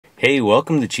Hey,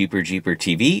 welcome to Cheaper Jeeper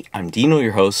TV. I'm Dino,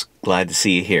 your host. Glad to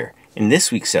see you here. In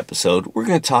this week's episode, we're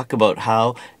going to talk about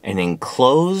how an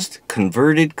enclosed,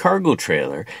 converted cargo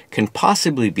trailer can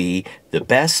possibly be the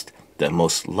best, the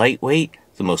most lightweight,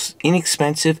 the most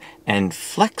inexpensive, and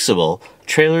flexible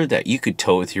trailer that you could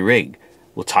tow with your rig.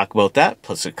 We'll talk about that,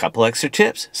 plus a couple extra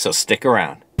tips, so stick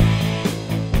around.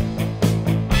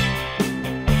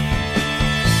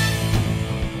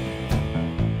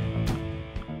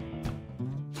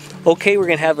 Okay, we're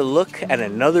going to have a look at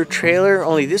another trailer,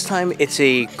 only this time it's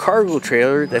a cargo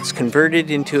trailer that's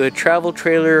converted into a travel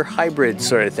trailer hybrid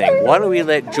sort of thing. Why don't we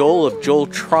let Joel of Joel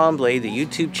Tremblay, the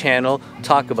YouTube channel,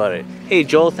 talk about it. Hey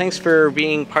Joel, thanks for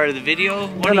being part of the video.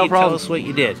 Why don't you tell us what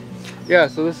you did? Yeah,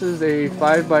 so this is a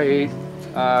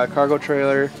 5x8 cargo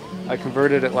trailer. I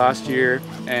converted it last year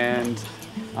and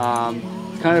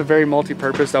kind of very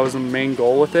multi-purpose. That was the main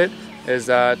goal with it, is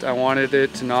that I wanted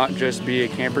it to not just be a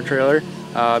camper trailer,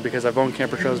 because I've owned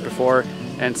camper trailers before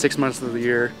and 6 months of the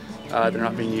year they're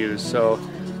not being used. So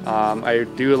I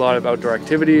do a lot of outdoor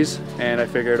activities, and I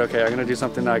figured, okay, I'm going to do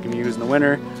something that I can use in the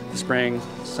winter, the spring,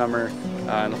 summer,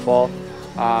 and the fall.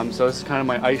 So this is kind of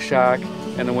my ice shack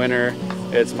in the winter.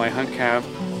 It's my hunt camp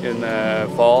in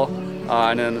the fall,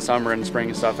 and then in the summer and spring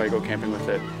and stuff I go camping with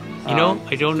it. You know,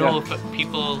 I don't know if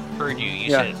people heard you. You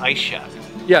said ice shack.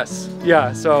 Yes,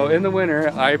 yeah. So in the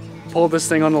winter I pull this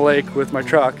thing on the lake with my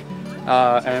truck.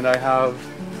 And I have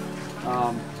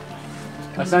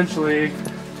essentially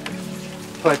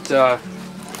put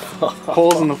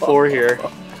holes in the floor here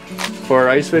for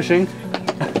ice fishing.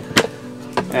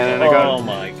 And I got, oh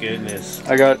my goodness.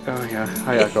 I got, oh yeah,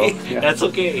 hi Echo. Yeah. That's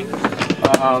okay.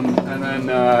 And then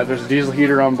there's a diesel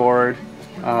heater on board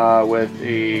with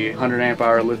a 100 amp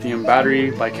hour lithium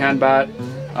battery by CanBat.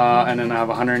 And then I have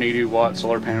a 180 watt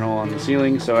solar panel on the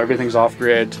ceiling, so everything's off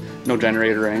grid, no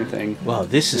generator or anything. Wow,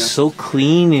 this is so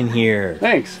clean in here.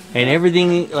 Thanks. And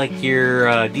everything, like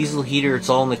your diesel heater, it's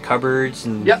all in the cupboards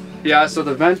and. Yeah. So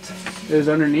the vent is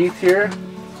underneath here.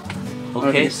 Okay.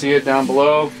 You can see it down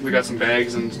below. We got some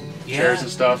bags and chairs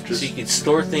and stuff. So you can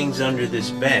store things under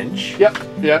this bench. Yep.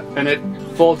 And it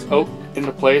folds out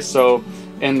into place. So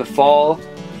in the fall,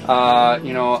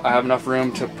 you know, I have enough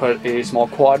room to put a small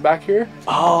quad back here.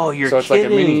 Oh, you're kidding. So it's like a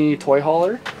mini toy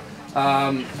hauler.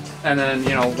 And then, you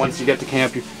know, once you get to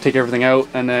camp, you take everything out,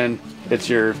 and then it's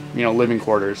your, you know, living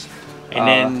quarters. And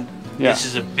then this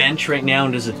is a bench right now,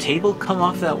 and does a table come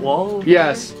off that wall?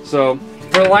 Yes. So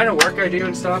for the line of work I do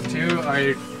and stuff too,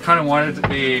 I kind of wanted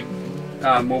a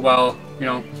mobile, you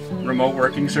know, remote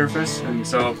working surface, and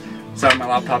so set up my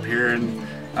laptop here, and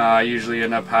I usually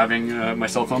end up having my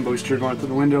cell phone booster going through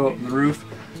the window on the roof,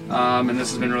 and this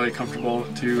has been really comfortable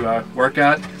to work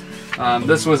at.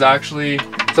 This was actually,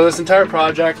 so this entire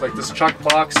project, like this chuck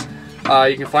box,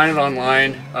 you can find it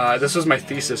online. This was my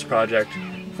thesis project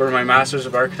for my Masters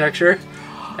of Architecture,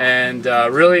 and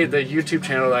really the YouTube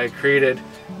channel that I created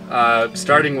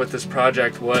starting with this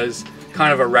project was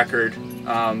kind of a record,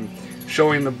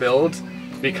 showing the build,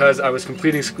 because I was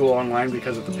completing school online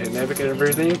because of the pandemic and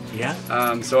everything.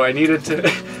 Yeah. So I needed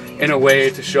to, in a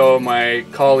way, to show my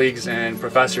colleagues and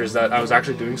professors that I was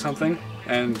actually doing something.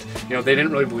 And, you know, they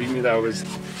didn't really believe me that I was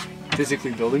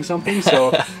physically building something.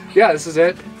 So, yeah, this is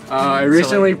it. I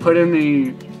recently put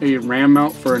in a RAM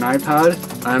mount for an iPad,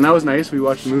 and that was nice. We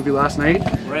watched a movie last night.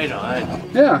 Right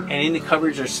on. Yeah. And in the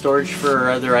cupboards are storage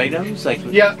for other items? Like.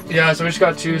 Yeah, so we just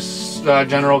got two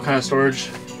general kind of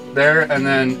storage there, and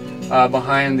then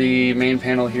behind the main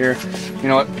panel here, you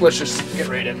know what, let's just get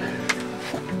right in. I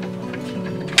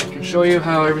can show you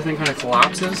how everything kind of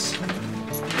collapses.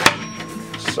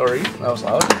 Sorry, that was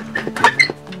loud.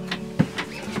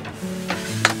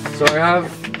 So I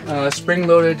have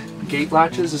spring-loaded gate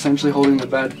latches, essentially holding the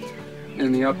bed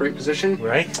in the upright position.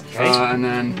 Right. And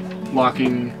then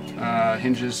locking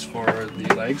hinges for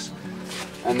the legs.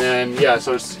 And then, yeah,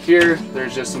 so it's here,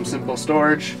 there's just some simple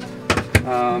storage.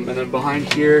 And then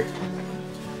behind here,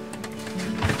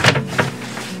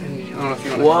 I don't know if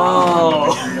you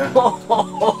want to.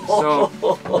 Whoa!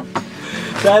 So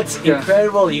that's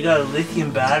incredible. You got a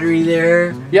lithium battery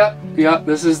there. Yeah.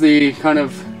 This is the kind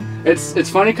of. It's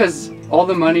funny because all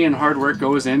the money and hard work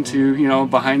goes into, you know,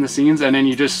 behind the scenes, and then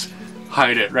you just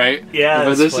hide it, right? Yeah.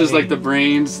 But this is like the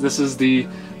brains. This is the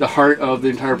heart of the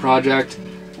entire project.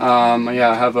 Yeah,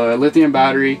 I have a lithium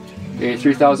battery, a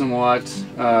 3,000 watt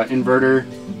inverter,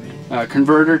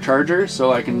 converter charger,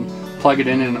 so I can plug it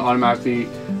in and automatically,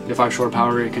 if I have short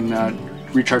power, it can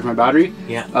recharge my battery.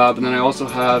 Yeah. But then I also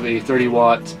have a 30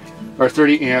 watt or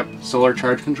 30 amp solar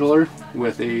charge controller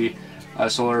with a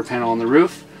solar panel on the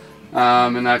roof,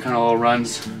 and that kind of all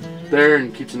runs there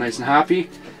and keeps it nice and happy.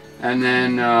 and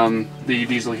then the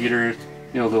diesel heater,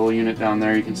 you know, the little unit down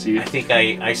there, you can see. I think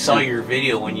I saw your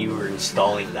video when you were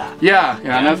installing that. Yeah,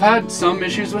 and I've had some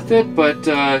issues with it, but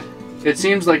it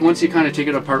seems like once you kind of take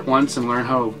it apart once and learn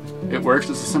how it works,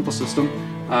 it's a simple system.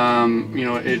 You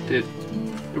know, it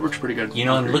works pretty good. You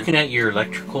know, I'm looking at your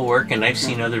electrical work, and I've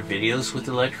seen other videos with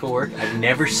electrical work. I've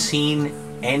never seen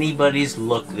anybody's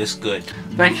look this good.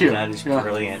 Thank you. That is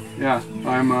brilliant. Yeah,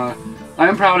 I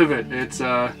am proud of it. It's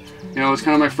you know, it's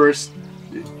kind of my first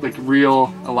like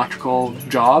real electrical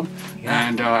job,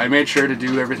 and I made sure to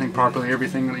do everything properly.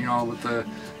 Everything, you know, with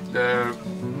the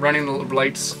running the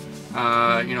lights.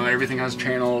 You know, everything has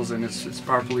channels, and it's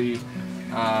properly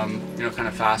you know, kind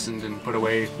of fastened and put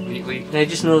away neatly. And I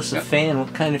just noticed the fan.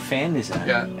 What kind of fan is that?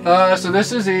 Yeah. So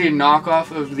this is a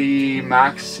knockoff of the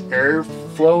Max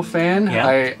Airflow fan. Yeah.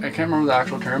 I can't remember the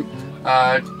actual term.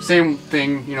 Same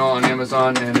thing, you know, on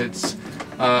Amazon, and it's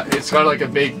got like a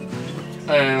big,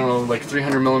 I don't know, like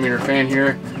 300 millimeter fan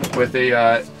here with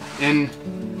a in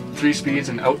 3 speeds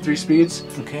and out 3 speeds.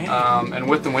 Okay. And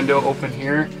with the window open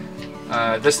here,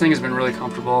 this thing has been really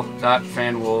comfortable. That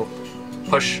fan will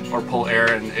push or pull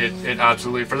air, and it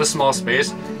absolutely, for this small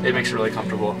space, it makes it really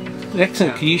comfortable.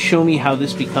 Excellent. Can you show me how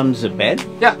this becomes a bed?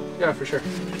 Yeah, for sure.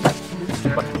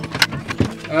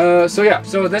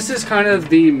 So this is kind of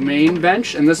the main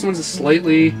bench, and this one's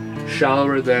slightly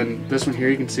shallower than this one here,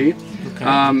 you can see. Okay.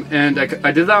 And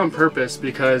I did that on purpose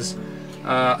because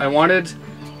I wanted,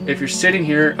 if you're sitting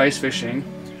here ice fishing,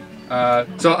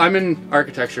 so I'm in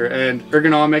architecture, and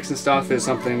ergonomics and stuff is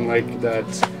something like that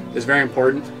is very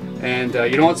important. And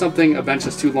you don't want a bench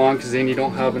that's too long, because then you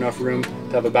don't have enough room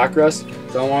to have a backrest.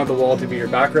 So I wanted the wall to be your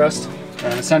backrest.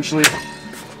 And essentially,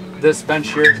 this bench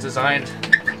here is designed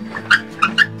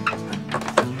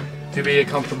to be a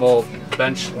comfortable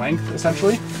bench length,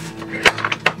 essentially.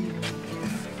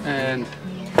 And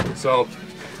so,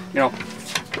 you know,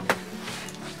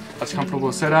 that's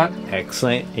comfortable to sit at.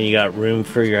 Excellent. And you got room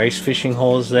for your ice fishing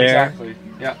holes there. Exactly.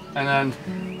 Yeah. And then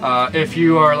if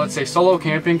you are, let's say, solo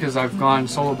camping, because I've gone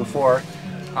solo before,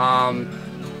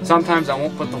 sometimes I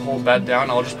won't put the whole bed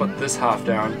down. I'll just put this half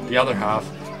down, the other half,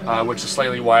 which is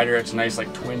slightly wider. It's a nice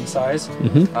like twin size.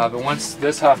 But once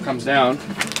this half comes down,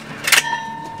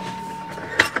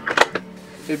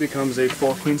 it becomes a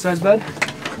full queen size bed.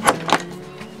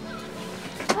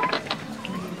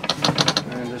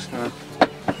 And just kind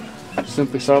of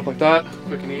simply set up like that,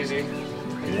 quick and easy.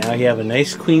 And now you have a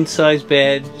nice queen size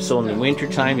bed, so in the winter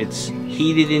time it's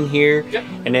heated in here. Yep.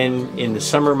 And then in the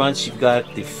summer months you've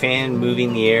got the fan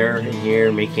moving the air in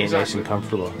here, making it nice and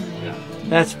comfortable. Yeah.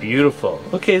 That's beautiful.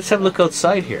 Okay, let's have a look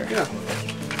outside here. Yeah.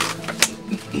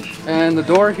 And the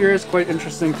door here is quite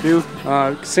interesting too.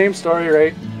 Same story,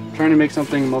 right? Trying to make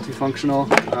something multifunctional.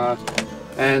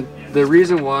 And the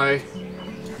reason why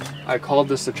I called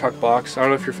this the chuck box, I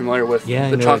don't know if you're familiar with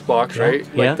the chuck box, right?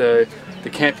 Like the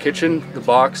camp kitchen, the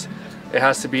box, it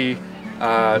has to be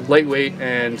lightweight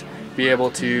and be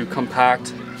able to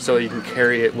compact so you can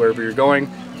carry it wherever you're going.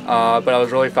 But I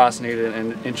was really fascinated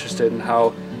and interested in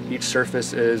how each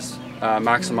surface is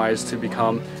maximized to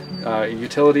become a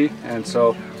utility. And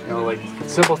so, you know, like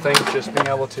simple things, just being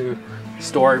able to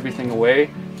store everything away.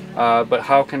 But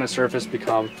how can a surface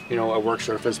become, you know, a work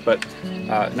surface, but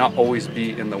not always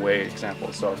be in the way,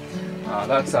 example. So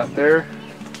that's that there.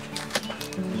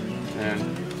 And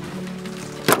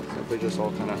simply just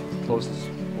all kind of closes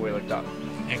away like that.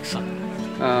 Excellent.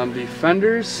 The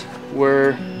fenders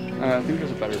were, I think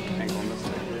there's a better angle on this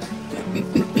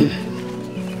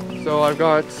side. So I've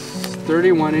got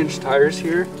 31-inch tires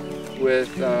here with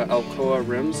Alcoa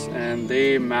rims, and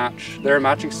they're a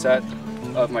matching set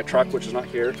of my truck, which is not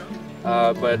here.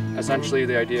 But essentially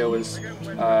the idea was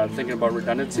thinking about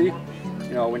redundancy.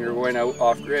 You know, when you're going out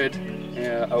off-grid,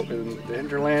 out in the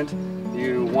hinterland,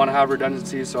 you want to have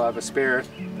redundancy, so I have a spare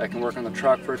that can work on the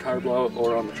truck for a tire blowout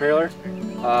or on the trailer.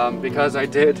 Because I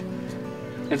did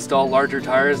install larger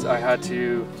tires, I had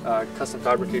to custom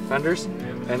fabricate fenders,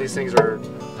 and these things are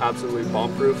absolutely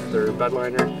bomb-proof. They're bed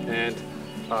liner, and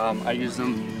I use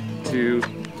them to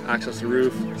access the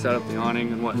roof, set up the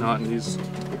awning and whatnot, and these,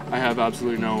 I have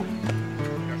absolutely no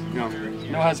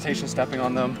hesitation stepping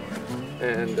on them,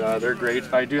 and they're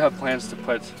great. I do have plans to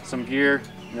put some gear,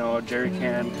 you know, a jerry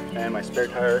can and my spare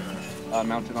tire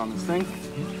mounted on this thing.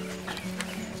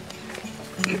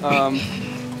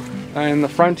 And the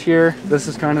front here, this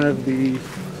is kind of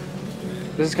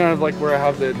like where I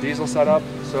have the diesel set up.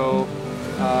 So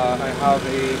I have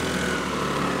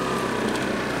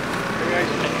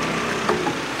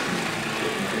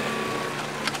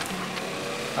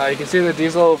you can see the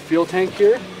diesel fuel tank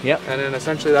here. Yep. And then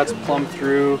essentially that's plumbed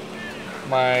through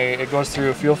it goes through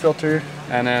a fuel filter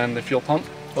and then the fuel pump.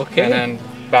 Okay. And then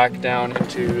back down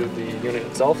into the unit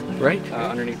itself. Right.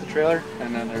 Underneath the trailer,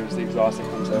 and then there's the exhaust that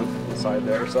comes out the side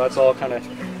there. So that's all kind of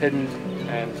hidden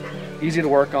and easy to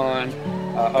work on,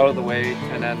 out of the way.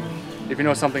 And then if you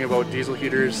know something about diesel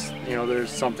heaters, you know there's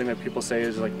something that people say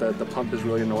is like the pump is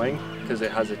really annoying because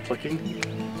it has it clicking.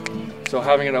 So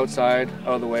having it outside,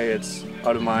 out of the way, it's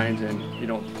out of mind and you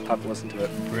don't have to listen to it.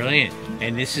 Brilliant.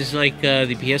 And this is like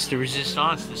the pièce de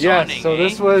résistance, the yes, sounding, so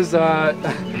this was a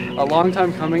long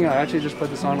time coming. I actually just put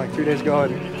this on like 3 days ago,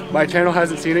 and my channel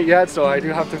hasn't seen it yet, so I do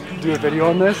have to do a video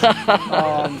on this.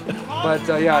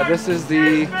 Yeah, this is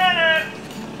the...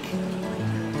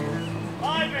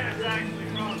 5 minutes actually.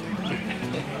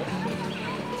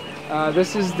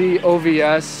 This is the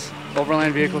OVS,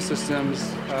 Overland Vehicle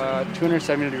Systems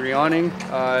 270-degree awning.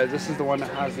 This is the one that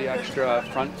has the extra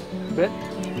front bit.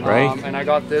 Right. And I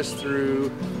got this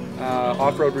through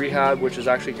Off-Road Rehab, which is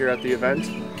actually here at the event.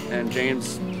 And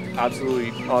James,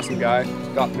 absolutely awesome guy,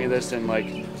 got me this in like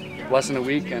less than a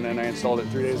week, and then I installed it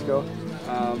 3 days ago.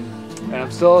 And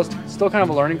I'm still kind of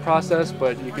a learning process,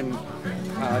 but you can,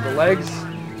 the legs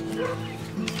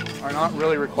are not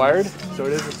really required, so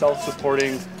it is a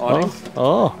self-supporting awning.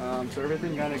 So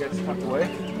everything kind of gets tucked away.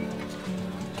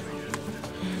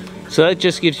 So that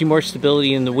just gives you more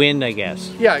stability in the wind, I guess.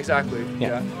 Yeah, exactly.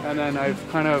 Yeah. And then I've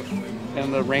kind of,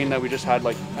 in the rain that we just had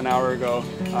like an hour ago,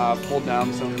 pulled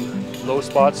down some low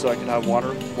spots so I could have water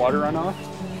runoff.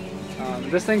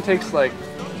 This thing takes like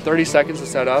 30 seconds to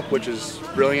set up, which is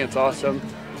brilliant. It's awesome.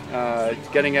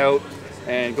 Getting out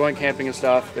and going camping and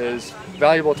stuff is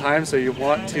valuable time, so you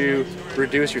want to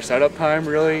reduce your setup time,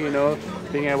 really, you know,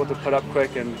 being able to put up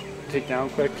quick and take down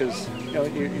quick, because you know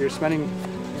you're spending,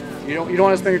 you don't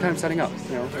want to spend your time setting up,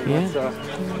 you know. Yeah. That's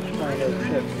kind of the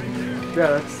tip.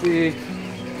 Yeah,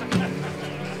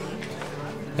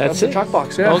 that's the truck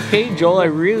box. Yeah. Okay, Joel, I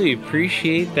really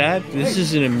appreciate that. This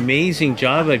is an amazing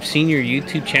job. I've seen your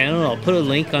YouTube channel. I'll put a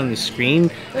link on the screen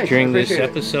during this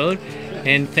episode.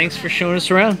 And thanks for showing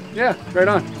us around. Yeah, right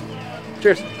on.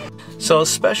 Cheers. So a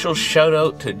special shout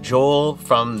out to Joel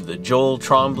from the Joel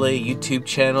Tremblay YouTube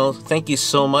channel. Thank you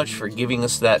so much for giving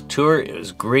us that tour. It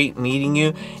was great meeting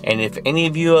you. And if any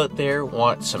of you out there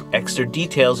want some extra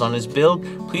details on his build,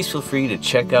 please feel free to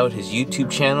check out his YouTube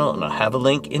channel, and I'll have a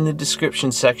link in the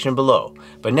description section below.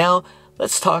 But now,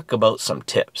 let's talk about some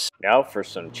tips. Now for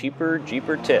some cheaper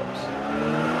Jeeper tips.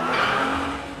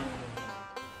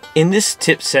 In this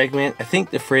tip segment, I think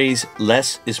the phrase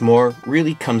less is more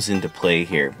really comes into play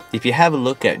here. If you have a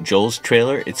look at Joel's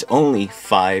trailer, it's only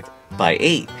 5 by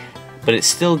 8, but it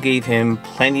still gave him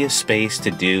plenty of space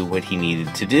to do what he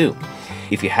needed to do.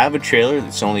 If you have a trailer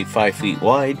that's only 5 feet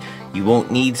wide, you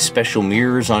won't need special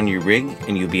mirrors on your rig,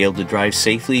 and you'll be able to drive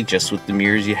safely just with the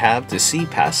mirrors you have to see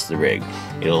past the rig.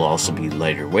 It'll also be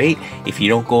lighter weight. If you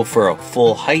don't go for a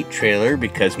full height trailer,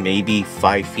 because maybe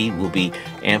 5 feet will be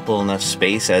ample enough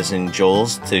space, as in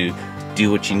Joel's, to do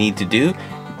what you need to do,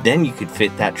 then you could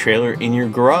fit that trailer in your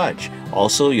garage.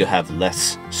 Also, you'll have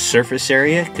less surface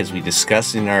area, because we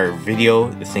discussed in our video,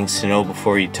 the things to know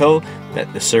before you tow,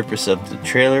 that the surface of the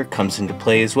trailer comes into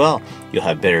play as well. You'll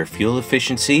have better fuel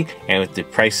efficiency, and with the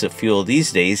price of fuel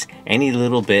these days, any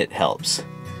little bit helps.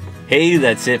 Hey,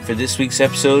 that's it for this week's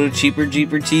episode of Cheaper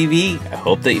Jeeper TV. I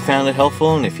hope that you found it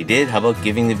helpful, and if you did, how about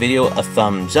giving the video a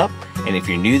thumbs up? And if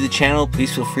you're new to the channel,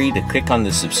 please feel free to click on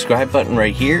the subscribe button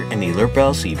right here and the alert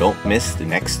bell so you don't miss the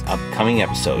next upcoming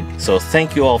episode. So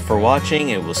thank you all for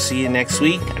watching, and we'll see you next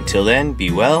week. Until then,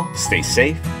 be well, stay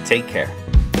safe, take care.